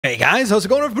Hey guys, how's it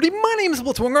going everybody? My name is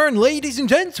Blitzwinger, and ladies and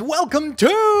gents, welcome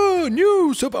to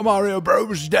New Super Mario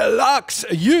Bros. Deluxe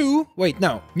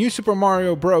New Super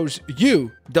Mario Bros.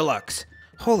 U Deluxe.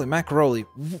 Holy macaroni.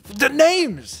 The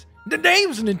names,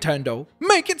 Nintendo.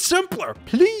 Make it simpler,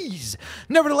 please.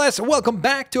 Nevertheless, welcome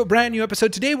back to a brand new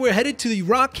episode. Today we're headed to the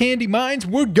Rock Candy Mines.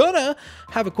 We're gonna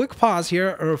have a quick pause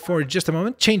here for just a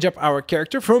moment, change up our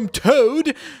character from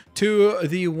Toad to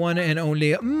the one and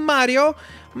only Mario.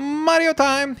 Mario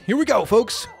time. Here we go,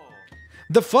 folks.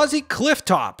 The fuzzy cliff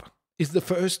top is the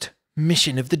first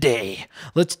mission of the day.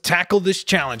 Let's tackle this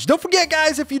challenge. Don't forget,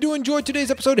 guys, if you do enjoy today's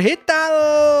episode, hit that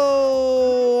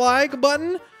like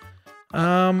button.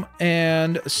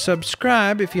 And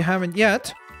subscribe if you haven't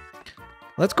yet.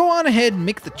 Let's go on ahead and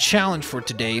make the challenge for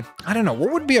today. I don't know,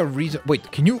 what would be a reason? Wait,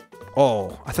 can you?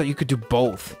 Oh, I thought you could do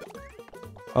both.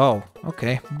 Oh,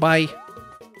 okay. Bye.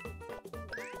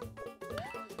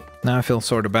 Now I feel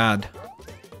sort of bad.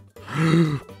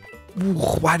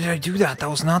 Why did I do that? That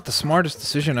was not the smartest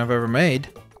decision I've ever made.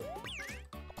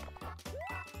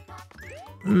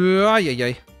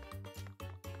 Ay.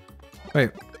 Wait,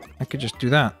 I could just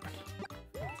do that.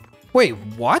 Wait,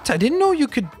 what? I didn't know you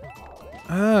could...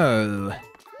 Oh.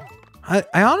 I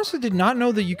honestly did not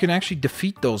know that you can actually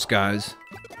defeat those guys.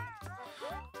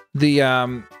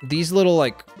 These little,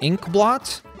 like, ink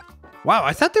blots? Wow,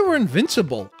 I thought they were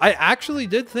invincible. I actually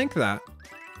did think that.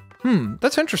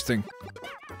 That's interesting.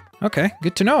 Okay,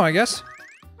 good to know, I guess.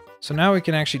 So now we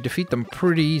can actually defeat them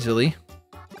pretty easily.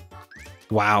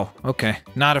 Wow, okay.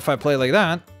 Not if I play like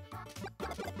that.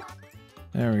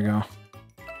 There we go.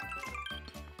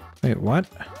 Wait, what?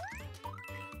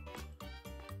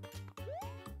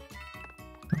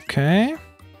 Okay.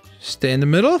 Stay in the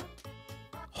middle.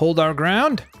 Hold our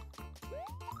ground.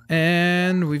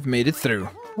 And we've made it through.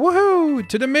 Woohoo!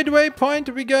 To the midway point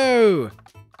we go!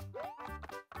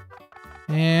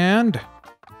 And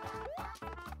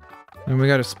we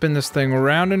gotta spin this thing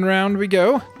round and round we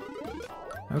go.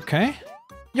 Okay.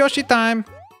 Yoshi time!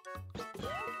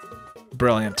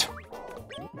 Brilliant.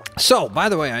 So, by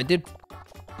the way, I did...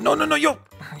 No,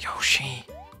 Yoshi.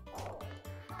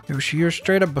 Yoshi, you're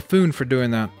straight up buffoon for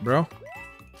doing that, bro.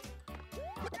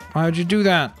 Why would you do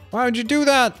that? Why would you do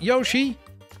that, Yoshi?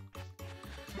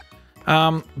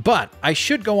 But I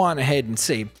should go on ahead and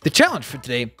say the challenge for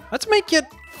today, let's make it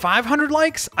 500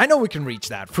 likes. I know we can reach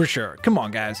that for sure. Come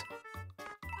on, guys.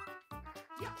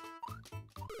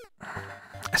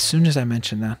 As soon as I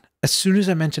mention that.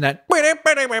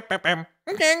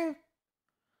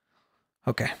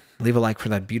 Okay, leave a like for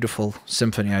that beautiful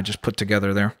symphony I just put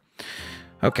together there.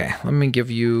 Okay, let me give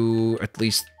you at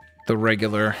least the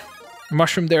regular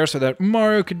mushroom there so that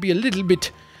Mario could be a little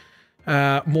bit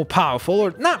more powerful,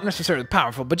 or not necessarily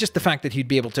powerful, but just the fact that he'd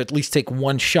be able to at least take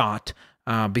one shot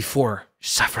before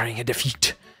suffering a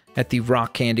defeat at the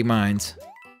Rock Candy Mines.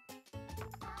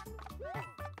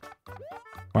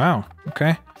 Wow,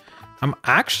 okay. I'm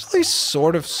actually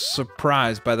sort of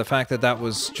surprised by the fact that that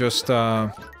was just,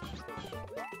 oh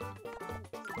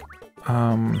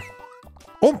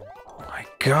my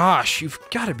gosh, you've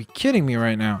got to be kidding me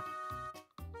right now.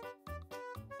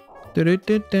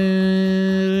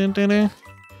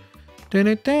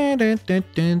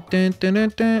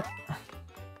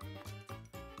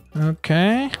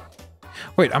 Okay.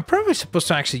 Wait, I'm probably supposed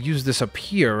to actually use this up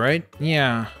here, right?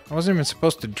 Yeah, I wasn't even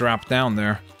supposed to drop down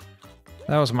there.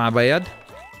 That was my bad.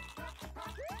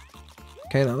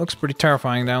 Okay, that looks pretty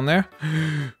terrifying down there.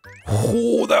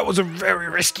 Oh, that was a very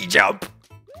risky jump.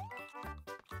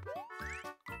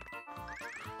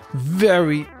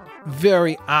 Very,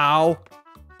 ow.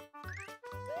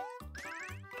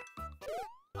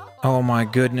 Oh my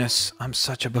goodness, I'm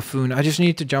such a buffoon. I just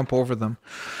need to jump over them.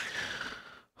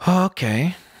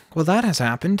 Okay, well that has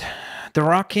happened. The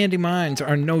Rock Candy Mines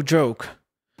are no joke.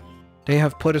 They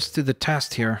have put us to the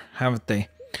test here, haven't they?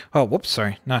 Oh, whoops,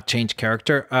 sorry, not change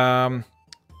character. What am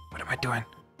I doing?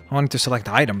 I wanted to select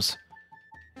items.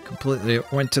 Completely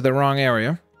went to the wrong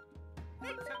area.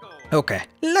 Okay,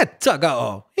 let's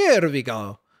go. Here we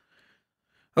go.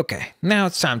 Okay, now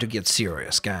it's time to get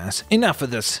serious, guys. Enough of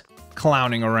this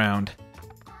clowning around.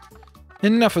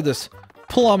 Enough of this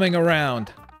plumbing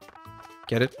around.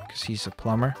 Get it? Because he's a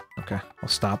plumber? Okay, I'll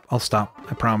stop.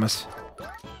 I promise.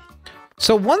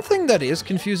 So one thing that is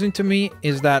confusing to me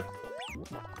is that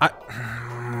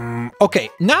okay,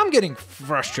 now I'm getting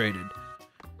frustrated.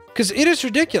 Because it is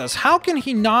ridiculous. How can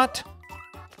he not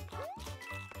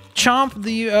chomp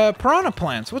the piranha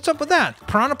plants? What's up with that?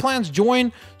 Piranha plants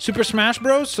join Super Smash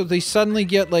Bros. So they suddenly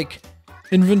get, like,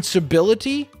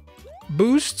 invincibility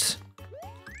boosts?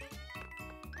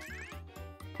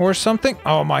 Or something?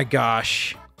 Oh my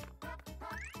gosh.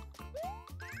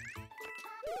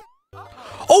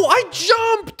 Oh, I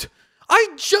jumped! I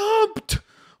jumped!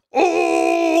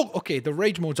 Oh! Okay, the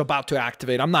rage mode's about to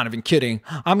activate. I'm not even kidding.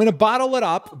 I'm going to bottle it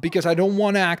up because I don't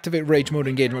want to activate rage mode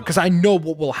engagement because I know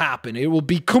what will happen. It will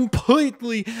be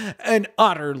completely and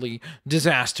utterly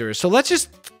disastrous. So let's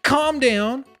just calm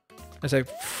down as I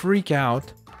freak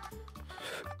out.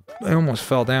 I almost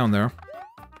fell down there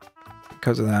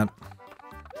because of that.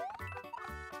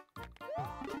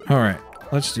 All right,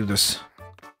 let's do this.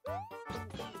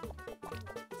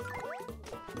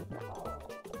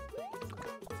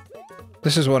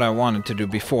 This is what I wanted to do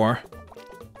before.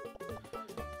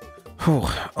 Whew,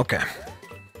 okay.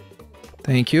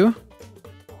 Thank you.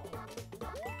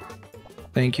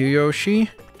 Thank you, Yoshi.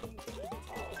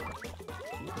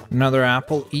 Another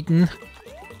apple eaten.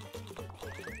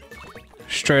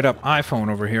 Straight up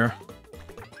iPhone over here.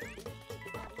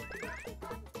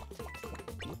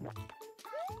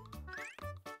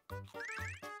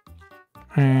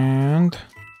 And...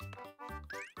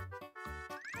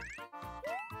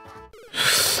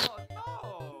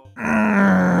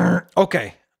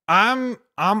 okay, I'm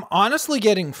honestly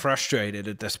getting frustrated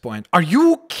at this point. Are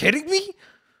you kidding me?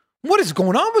 What is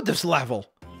going on with this level?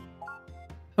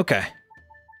 Okay,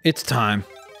 it's time.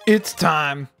 It's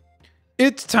time.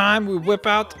 It's time we whip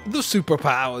out the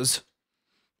superpowers.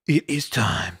 It is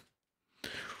time.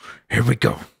 Here we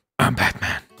go. I'm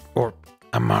Batman. Or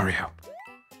I'm Mario.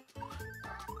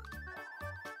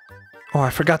 Oh, I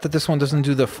forgot that this one doesn't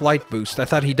do the flight boost. I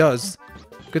thought he does.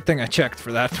 Good thing I checked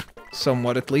for that.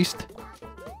 Somewhat, at least.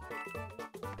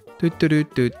 Doot, doot,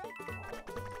 doot, doot.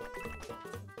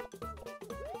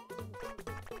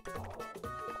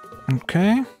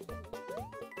 Okay.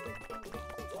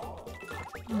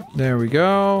 There we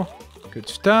go. Good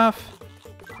stuff.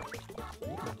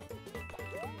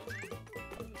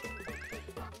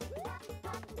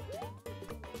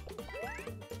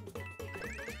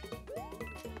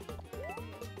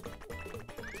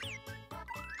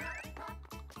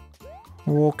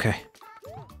 Okay.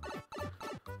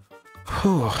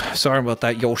 Whew. Sorry about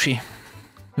that, Yoshi.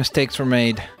 Mistakes were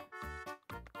made.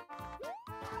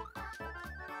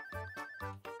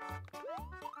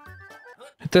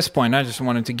 At this point, I just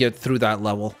wanted to get through that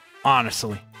level.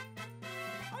 Honestly.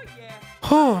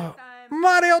 Oh,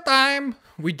 Mario time!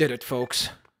 We did it, folks.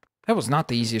 That was not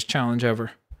the easiest challenge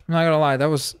ever. I'm not gonna lie, that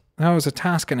was a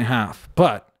task and a half.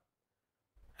 But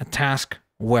a task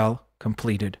well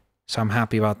completed. So I'm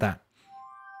happy about that.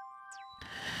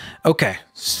 Okay,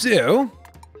 so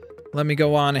let me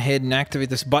go on ahead and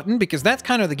activate this button because that's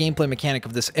kind of the gameplay mechanic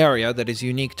of this area that is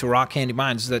unique to Rock Candy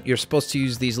Mines, is that you're supposed to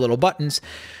use these little buttons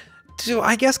to,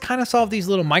 I guess, kind of solve these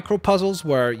little micro puzzles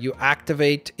where you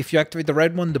activate, if you activate the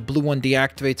red one, the blue one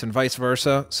deactivates and vice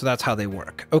versa. So that's how they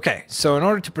work. Okay, so in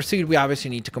order to proceed, we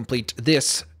obviously need to complete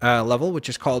this level, which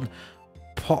is called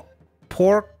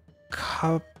Porka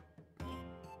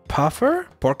Puffer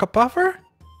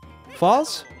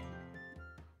Falls?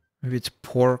 Maybe it's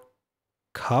Porku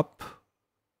Puffer?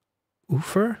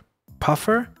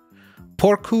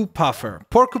 Porku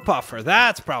Puffer.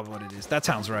 That's probably what it is. That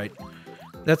sounds right.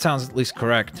 That sounds at least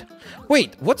correct.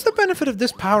 Wait, what's the benefit of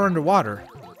this power underwater?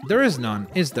 There is none,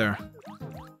 is there?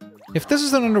 If this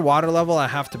is an underwater level, I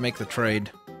have to make the trade.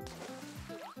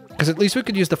 Because at least we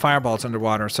could use the fireballs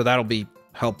underwater, so that'll be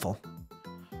helpful.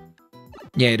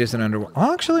 Yeah, it is an underwater.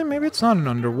 Oh, actually, maybe it's not an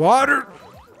underwater.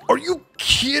 Are you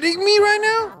kidding me right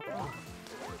now?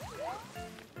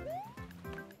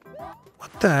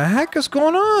 What the heck is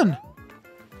going on?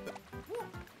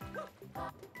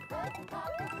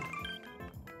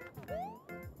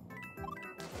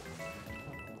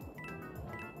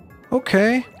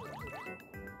 Okay.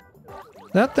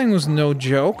 That thing was no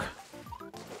joke.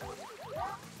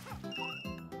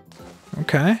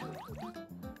 Okay.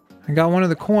 I got one of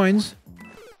the coins.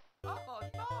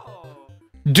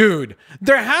 Dude,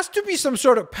 there has to be some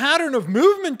sort of pattern of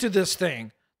movement to this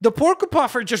thing. The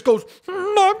Porcupuffer just goes,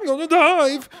 I'm gonna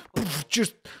dive.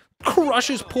 Just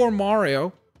crushes poor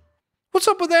Mario. What's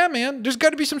up with that, man? There's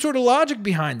gotta be some sort of logic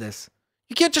behind this.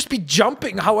 You can't just be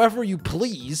jumping however you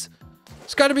please.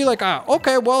 It's gotta be like,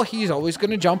 okay, well, he's always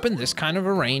gonna jump in this kind of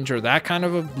a range or that kind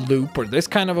of a loop or this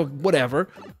kind of a whatever.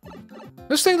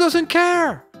 This thing doesn't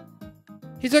care.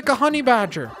 He's like a honey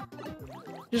badger.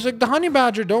 He's like, the honey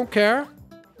badger don't care.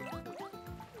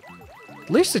 At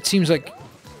least it seems like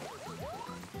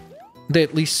they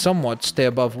at least somewhat stay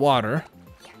above water.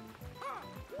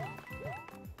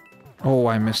 Oh,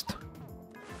 I missed.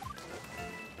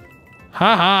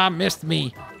 Haha, missed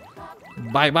me.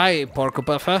 Bye-bye,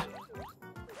 Porcupuffer.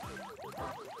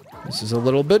 This is a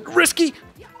little bit risky.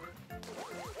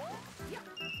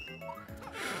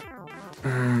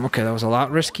 Okay, that was a lot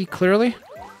risky, clearly.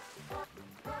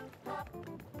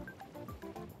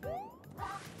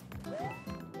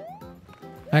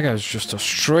 That guy's just a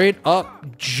straight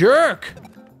up jerk.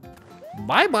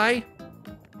 Bye-bye.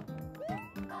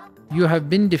 You have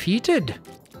been defeated.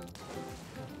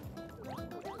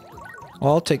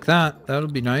 Well, I'll take that. That'll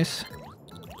be nice.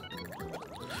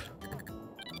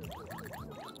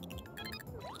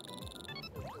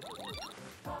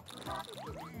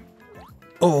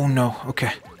 Oh no,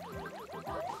 okay.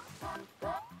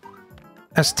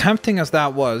 As tempting as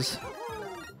that was,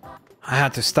 I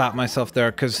had to stop myself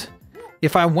there, because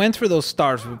if I went for those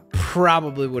stars, we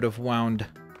probably would have wound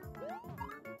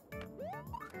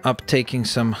up taking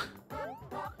some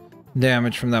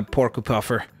damage from that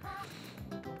porcupuffer.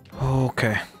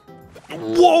 Okay.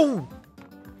 Whoa!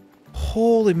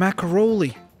 Holy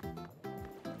macaroni.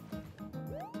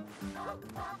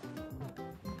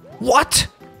 What?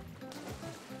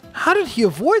 How did he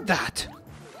avoid that?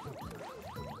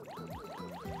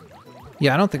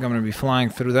 Yeah, I don't think I'm going to be flying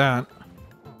through that.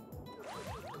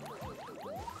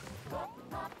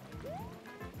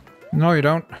 No, you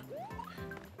don't.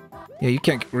 Yeah, you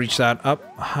can't reach that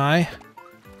up high.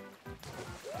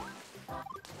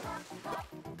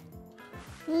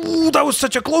 Ooh, that was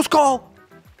such a close call!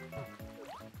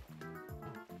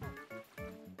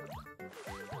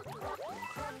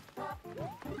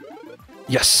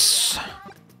 Yes!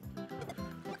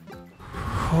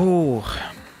 Oh.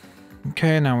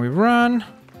 Okay, now we run.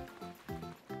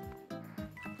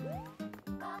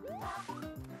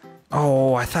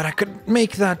 Oh, I thought I could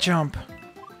make that jump.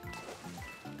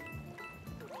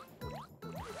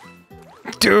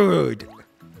 Dude!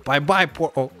 Bye-bye,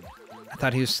 poor... Oh, I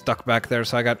thought he was stuck back there,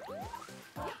 so I got...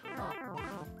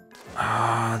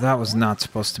 Ah, that was not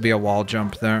supposed to be a wall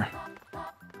jump there.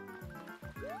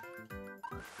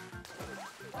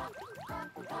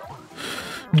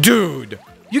 Dude!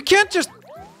 You can't just...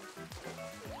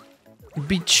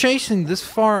 be chasing this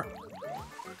far.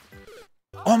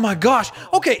 Oh my gosh.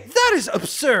 Okay, that is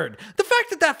absurd. The fact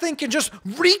that that thing can just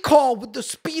recall with the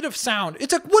speed of sound.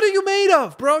 It's like, what are you made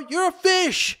of, bro? You're a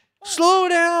fish. Slow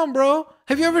down, bro.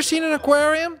 Have you ever seen an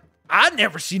aquarium? I've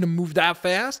never seen them move that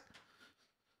fast.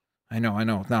 I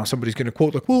know. Now somebody's gonna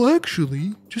quote like, well,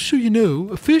 actually, just so you know,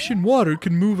 a fish in water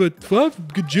can move at 5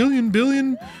 gajillion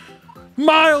billion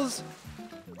miles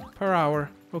per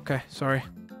hour. Okay, sorry.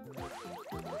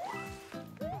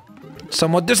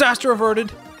 Somewhat disaster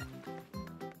averted.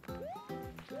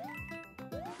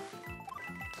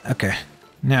 Okay,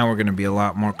 now we're gonna be a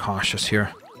lot more cautious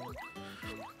here.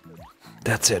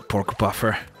 That's it,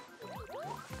 porcupuffer.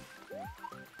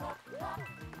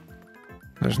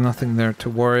 There's nothing there to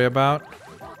worry about.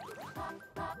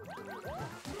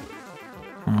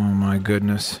 Oh my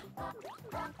goodness.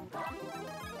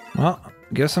 Well,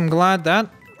 guess I'm glad that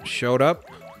showed up.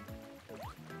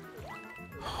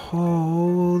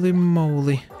 Holy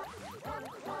moly.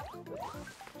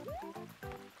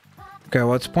 Okay,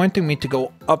 well, it's pointing me to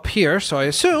go up here, so I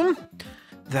assume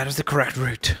that is the correct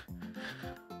route.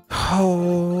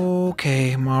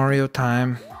 Okay, Mario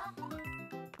time.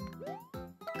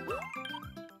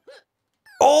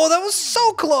 Oh, that was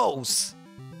so close!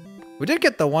 We did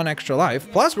get the 1 extra life,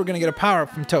 plus we're gonna get a power-up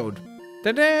from Toad.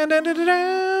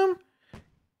 Da-da-da-da-da-da!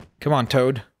 Come on,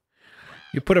 Toad.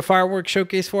 You put a fireworks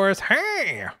showcase for us?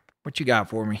 Hey! What you got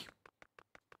for me?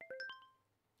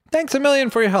 Thanks a million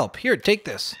for your help. Here, take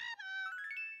this.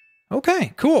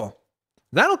 Okay, cool.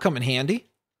 That'll come in handy.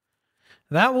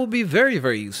 That will be very,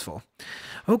 very useful.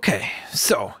 Okay,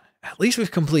 so at least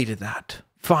we've completed that.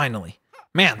 Finally.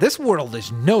 Man, this world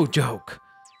is no joke.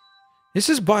 This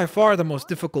is by far the most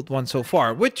difficult one so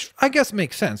far, which I guess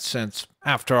makes sense since,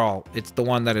 after all, it's the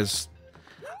one that is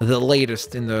the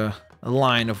latest in the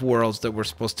line of worlds that we're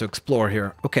supposed to explore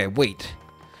here. Okay, wait.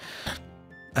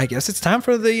 I guess it's time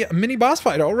for the mini boss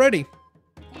fight already.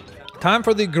 Time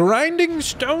for the Grinding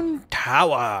Stone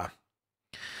Tower.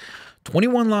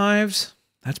 21 lives.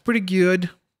 That's pretty good.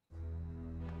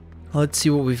 Let's see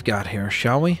what we've got here,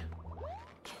 shall we?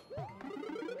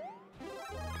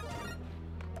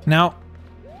 Now,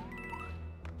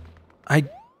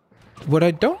 what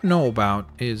I don't know about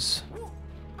is...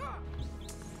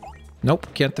 Nope,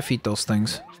 can't defeat those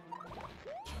things.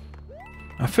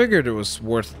 I figured it was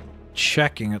worth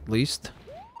checking at least.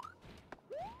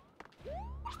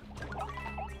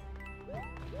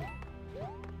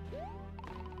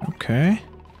 Okay.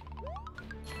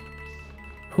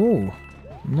 Ooh,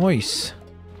 nice.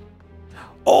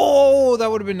 Oh, that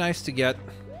would have been nice to get.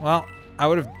 Well, I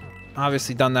would have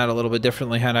obviously done that a little bit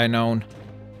differently had I known.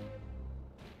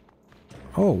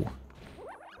 Oh.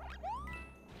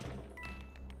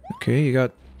 Okay, you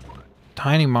got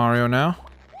Tiny Mario now.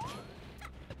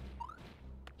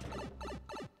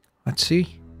 Let's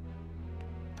see.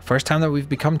 First time that we've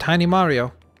become Tiny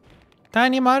Mario.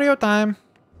 Tiny Mario time.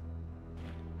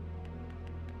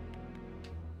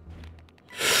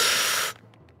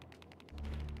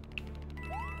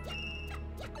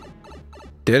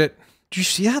 Did it. Did you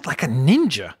see that? Like a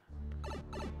ninja.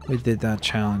 We did that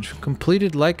challenge.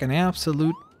 Completed like an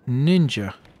absolute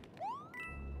ninja.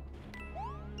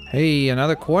 Hey,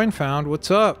 another coin found.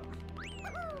 What's up?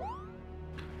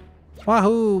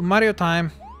 Wahoo! Mario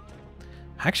time.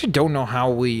 I actually don't know how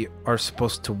we are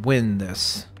supposed to win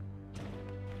this.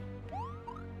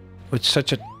 With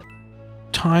such a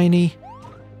tiny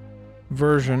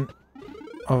version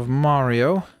of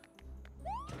Mario.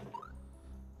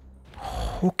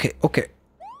 Okay, okay.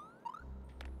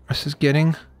 This is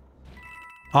getting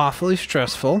awfully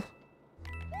stressful.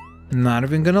 Not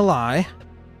even gonna lie.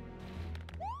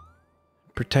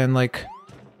 Pretend like,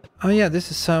 oh yeah,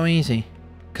 this is so easy.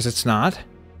 Because it's not.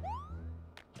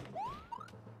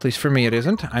 At least for me it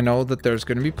isn't. I know that there's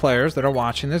gonna be players that are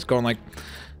watching this going like,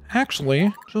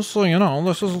 actually, just so you know,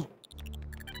 this is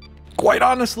quite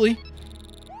honestly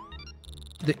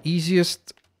the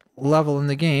easiest level in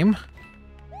the game.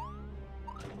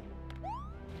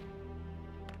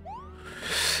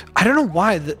 I don't know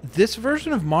why this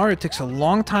version of Mario takes a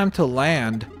long time to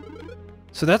land.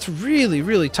 So that's really,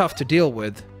 really tough to deal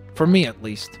with. For me, at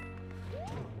least.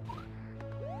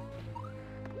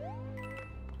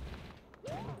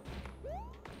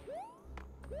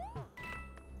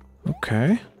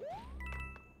 Okay.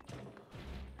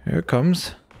 Here it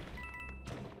comes.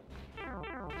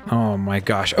 Oh my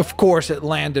gosh. Of course it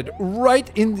landed right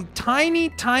in the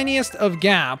tiniest of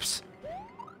gaps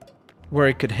where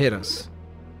it could hit us.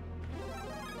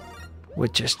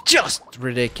 Which is just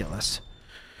ridiculous.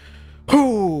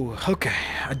 Whew, okay.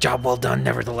 A job well done,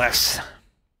 nevertheless.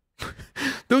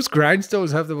 Those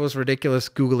grindstones have the most ridiculous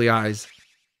googly eyes.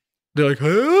 They're like,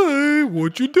 hey,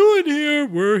 what you doing here?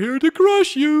 We're here to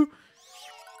crush you.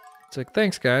 It's like,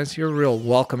 thanks, guys. You're a real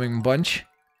welcoming bunch.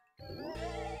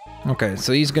 Okay,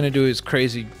 so he's gonna do his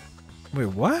crazy... Wait,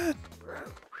 what?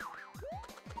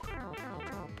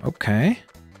 Okay.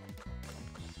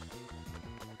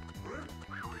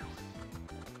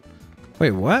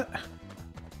 Wait, what?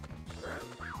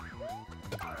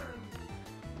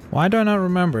 Why do I not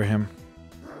remember him?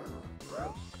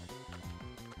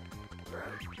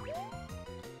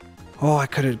 Oh, I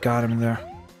could have got him there.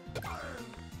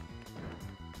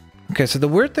 Okay, so the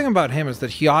weird thing about him is that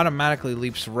he automatically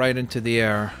leaps right into the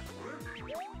air.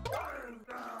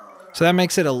 So that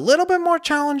makes it a little bit more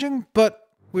challenging, but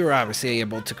we were obviously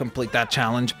able to complete that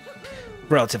challenge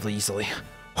relatively easily.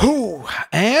 Whew,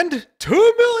 and 2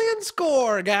 million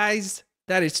score, guys.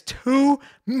 That is 2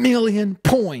 million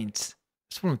points.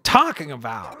 That's what I'm talking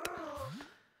about.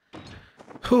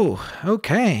 Whew,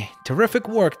 okay. Terrific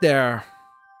work there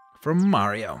from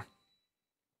Mario.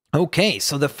 Okay,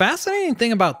 so the fascinating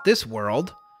thing about this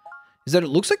world is that it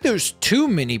looks like there's 2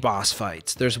 mini boss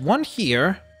fights. There's one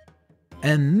here,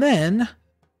 and then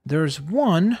there's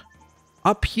one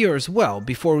up here as well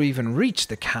before we even reach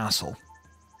the castle.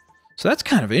 So that's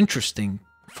kind of interesting,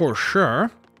 for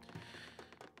sure.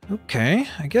 Okay,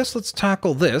 I guess let's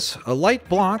tackle this. A light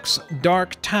blocks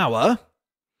dark tower.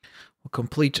 We'll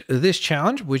complete this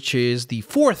challenge, which is the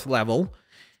 4th level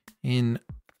in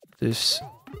this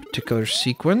particular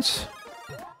sequence.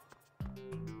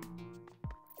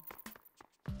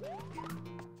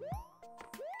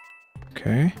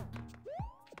 Okay.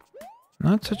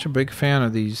 Not such a big fan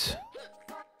of these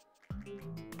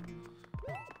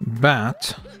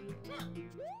bats.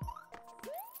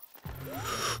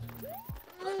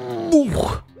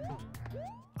 Ooh.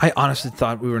 I honestly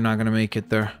thought we were not going to make it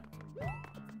there.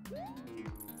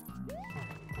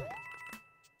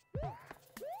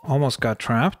 Almost got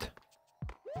trapped.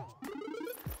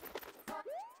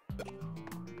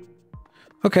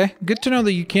 Okay, good to know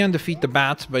that you can defeat the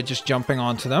bats by just jumping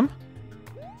onto them.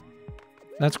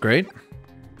 That's great.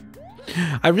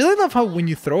 I really love how when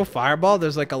you throw a fireball,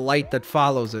 there's like a light that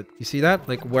follows it. You see that?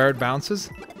 Like where it bounces?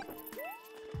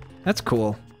 That's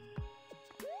cool.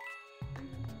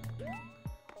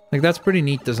 Like, that's pretty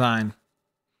neat design.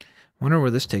 Wonder where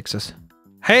this takes us.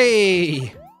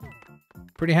 Hey!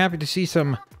 Pretty happy to see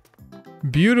some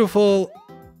beautiful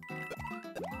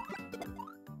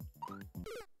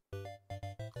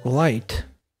light.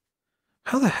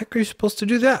 How the heck are you supposed to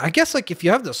do that? I guess, like, if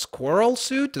you have the squirrel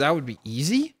suit, that would be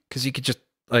easy. Because you could just,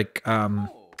 like,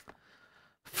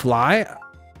 fly.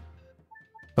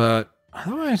 But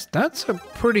otherwise, that's a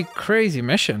pretty crazy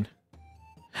mission.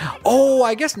 Oh,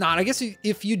 I guess not. I guess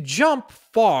if you jump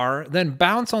far, then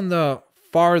bounce on the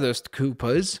farthest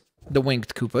Koopas, the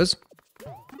winged Koopas,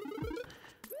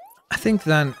 I think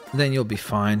then you'll be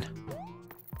fine.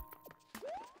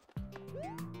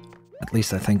 At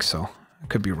least I think so. I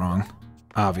could be wrong,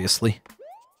 obviously.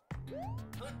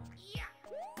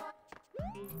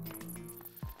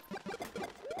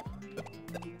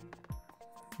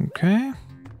 Okay.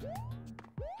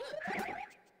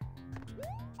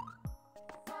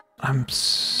 I'm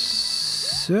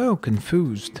so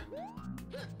confused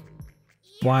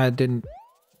why I didn't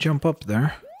jump up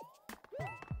there.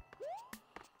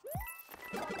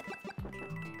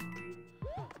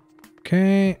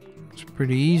 Okay, it's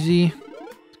pretty easy.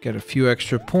 Let's get a few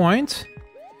extra points,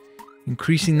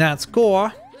 increasing that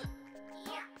score.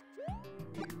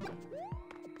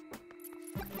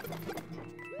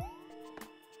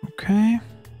 Okay.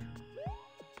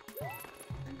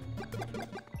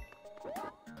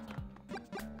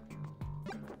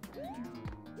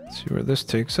 Let's see where this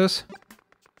takes us.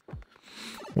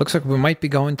 Looks like we might be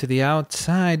going to the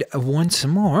outside once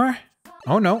more.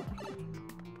 Oh no.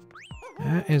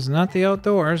 That is not the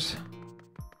outdoors.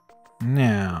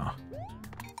 Now.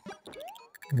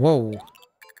 Whoa.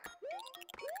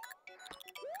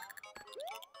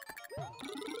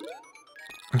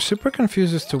 I'm super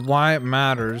confused as to why it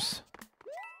matters.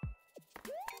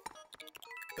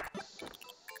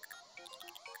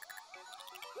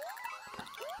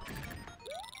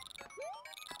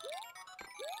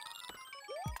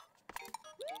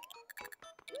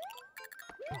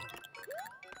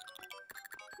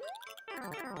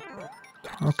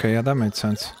 Okay, yeah, that made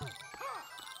sense.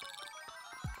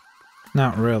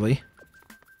 Not really.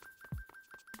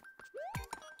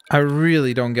 I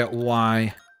really don't get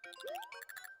why.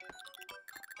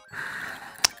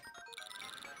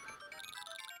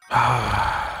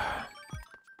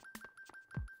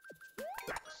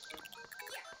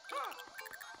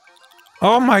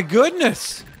 Oh my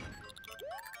goodness!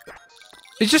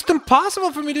 It's just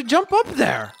impossible for me to jump up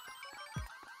there.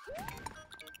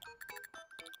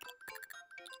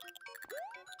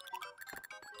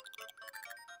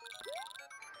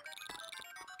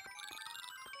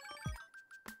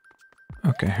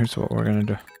 Okay, here's what we're gonna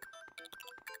do.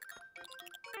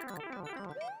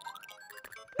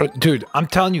 Dude, I'm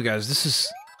telling you guys, this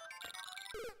is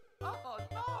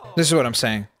what I'm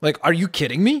saying. Like, are you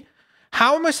kidding me?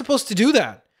 How am I supposed to do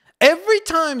that? Every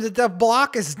time that the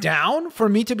block is down for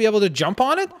me to be able to jump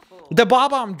on it, the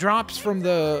bomb drops from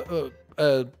the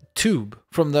tube,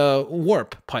 from the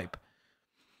warp pipe.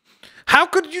 How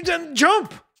could you then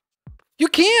jump? You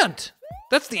can't.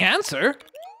 That's the answer.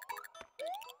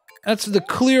 That's the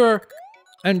clear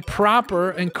and proper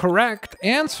and correct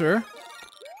answer.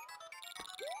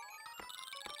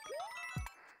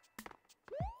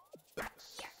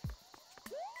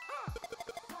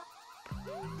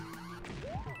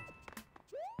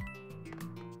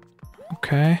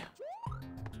 Okay.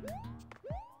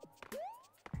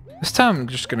 This time I'm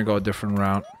just gonna go a different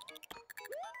route.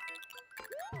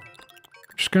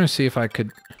 Just gonna see if I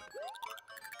could...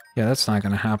 Yeah, that's not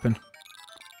gonna happen.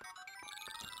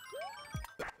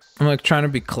 I'm like trying to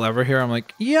be clever here. I'm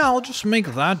like, yeah, I'll just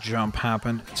make that jump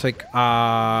happen. It's like,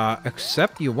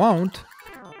 except you won't.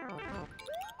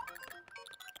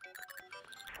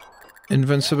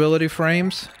 Invincibility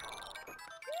frames.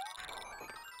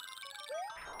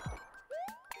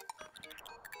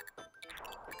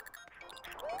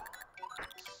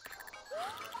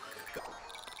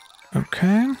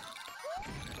 Okay.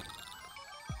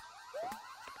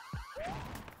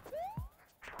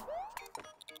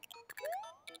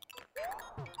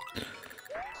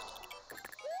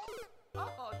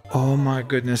 Oh my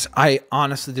goodness. I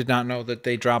honestly did not know that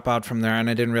they drop out from there, and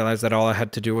I didn't realize that all I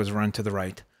had to do was run to the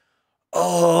right.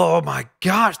 Oh my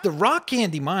gosh, the rock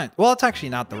candy mines. Well, it's actually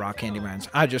not the rock candy mines.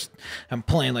 I just am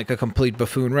playing like a complete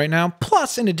buffoon right now.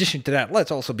 Plus, in addition to that,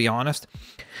 let's also be honest,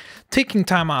 taking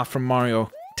time off from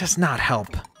Mario does not help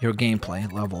your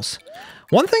gameplay levels.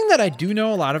 One thing that I do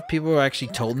know, a lot of people actually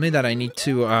told me that I need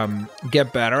to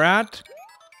get better at.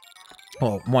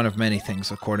 Well, one of many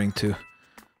things, according to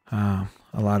a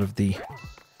lot of the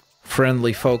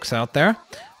friendly folks out there.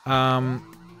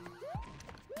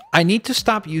 I need to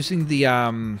stop using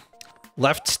the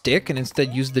left stick and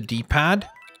instead use the D-pad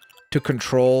to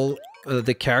control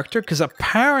the character, because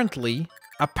apparently,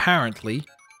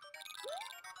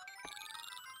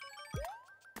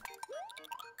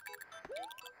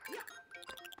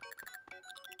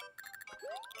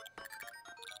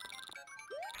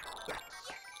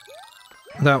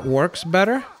 that works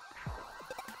better.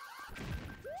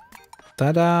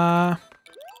 Ta-da!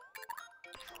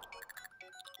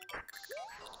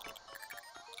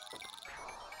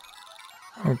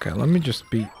 Okay, let me just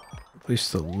be at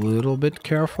least a little bit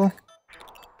careful.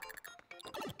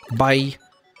 Bye.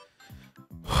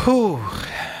 Whew.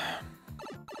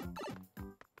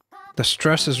 The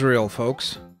stress is real,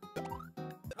 folks.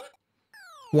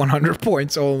 100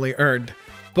 points only earned.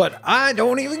 But I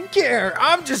don't even care.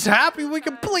 I'm just happy we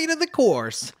completed the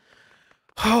course.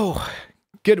 Oh,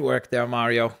 good work there,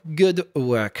 Mario. Good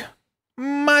work.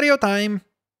 Mario time.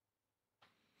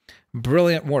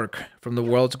 Brilliant work from the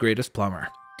world's greatest plumber.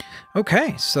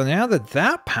 Okay, so now that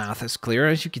that path is clear,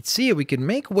 as you can see, we can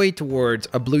make way towards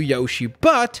a blue Yoshi,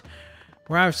 but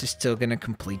we're obviously still going to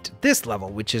complete this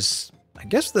level, which is, I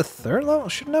guess, the third level?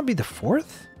 Shouldn't that be the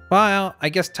fourth? Well, I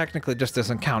guess technically it just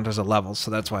doesn't count as a level,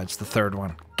 so that's why it's the third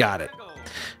one. Got it.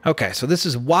 Okay, so this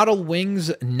is Waddle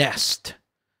Wing's Nest.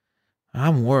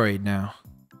 I'm worried now.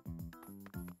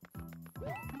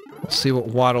 Let's see what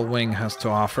Waddle Wing has to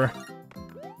offer.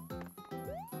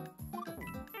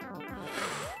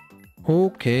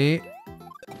 Okay.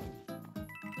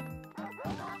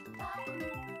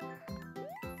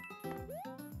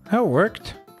 That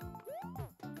worked.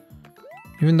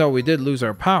 Even though we did lose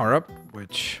our power-up,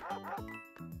 which...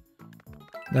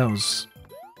 that was...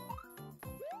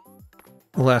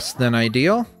 less than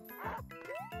ideal.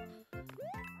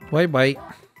 Wait.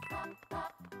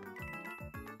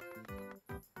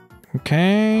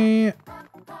 Okay.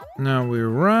 Now we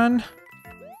run.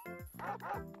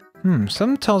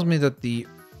 Something tells me that the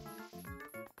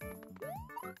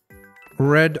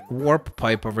red warp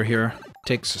pipe over here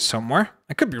takes us somewhere.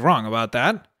 I could be wrong about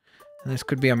that. And this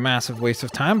could be a massive waste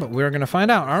of time, but we're going to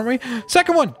find out, aren't we?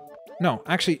 Second one! No,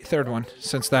 actually, third one,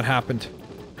 since that happened.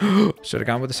 Should have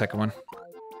gone with the second one.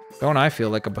 Don't I feel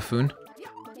like a buffoon?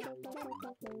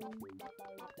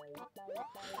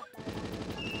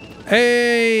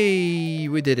 Hey!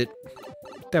 We did it.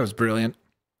 That was brilliant.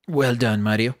 Well done,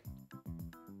 Mario.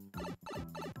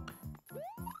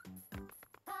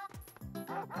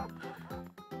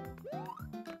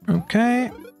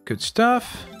 Okay, good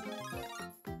stuff.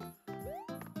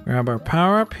 Grab our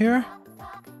power up here.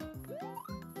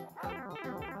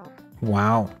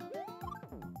 Wow.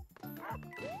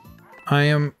 I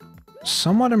am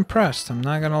somewhat impressed, I'm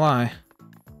not gonna lie.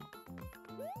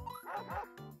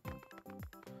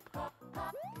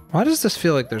 Why does this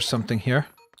feel like there's something here?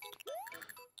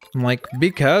 I'm like,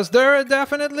 because there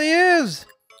definitely is!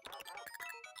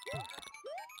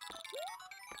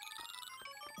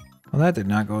 Well, that did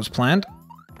not go as planned.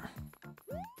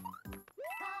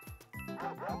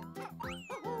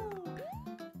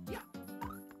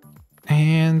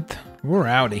 And we're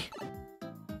outie.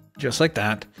 Just like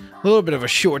that. A little bit of a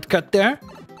shortcut there.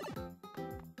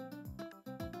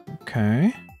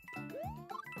 Okay.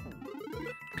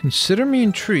 Consider me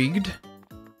intrigued.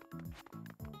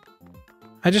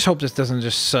 I just hope this doesn't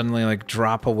just suddenly, like,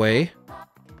 drop away.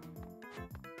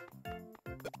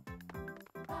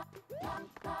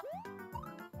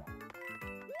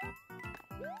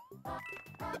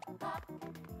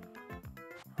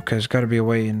 Okay, there's got to be a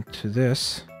way into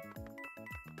this.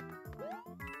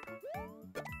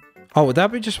 Oh, would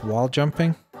that be just wall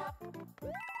jumping?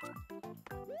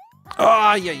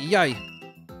 Ah, yay.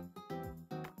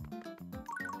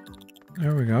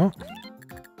 There we go.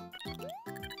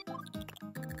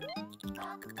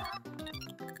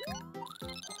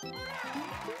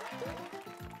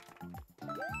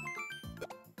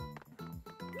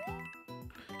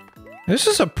 This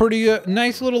is a pretty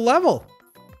nice little level.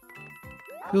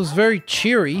 Feels very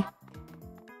cheery.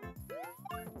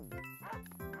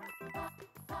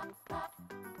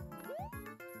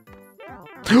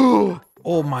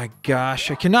 Oh my gosh,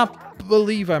 I cannot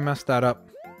believe I messed that up.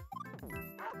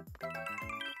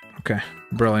 Okay,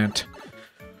 brilliant.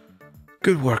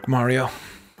 Good work, Mario.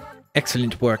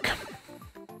 Excellent work.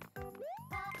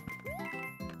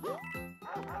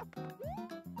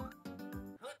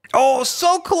 Oh,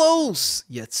 so close,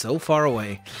 yet so far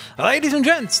away. Ladies and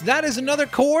gents, that is another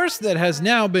course that has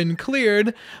now been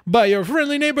cleared by your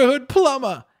friendly neighborhood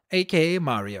plumber, aka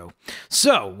Mario.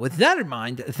 So, with that in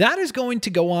mind, that is going to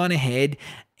go on ahead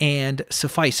and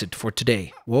suffice it for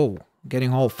today. Whoa,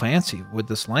 getting all fancy with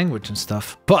this language and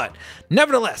stuff. But,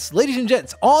 nevertheless, ladies and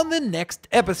gents, on the next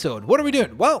episode, what are we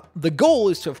doing? Well, the goal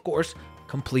is to, of course,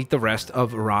 complete the rest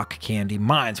of Rock Candy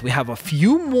Mines. We have a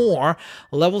few more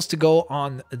levels to go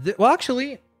on. Well,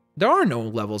 actually, there are no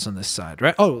levels on this side,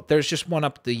 right? Oh, there's just one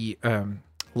up the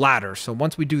ladder. So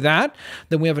once we do that,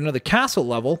 then we have another castle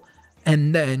level,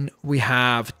 and then we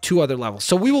have 2 other levels.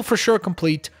 So we will for sure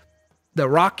complete the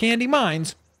Rock Candy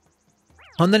Mines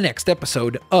on the next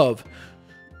episode of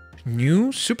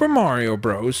New Super Mario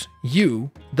Bros. U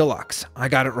Deluxe. I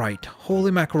got it right. Holy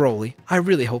macaroni. I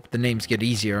really hope the names get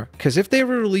easier, because if they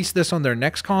ever release this on their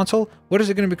next console, what is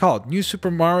it going to be called? New Super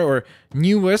Mario, or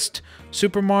Newest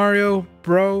Super Mario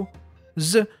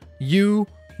Bros. U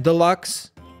Deluxe.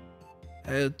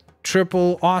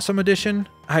 triple awesome edition?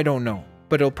 I don't know,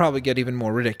 but it'll probably get even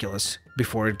more ridiculous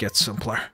before it gets simpler.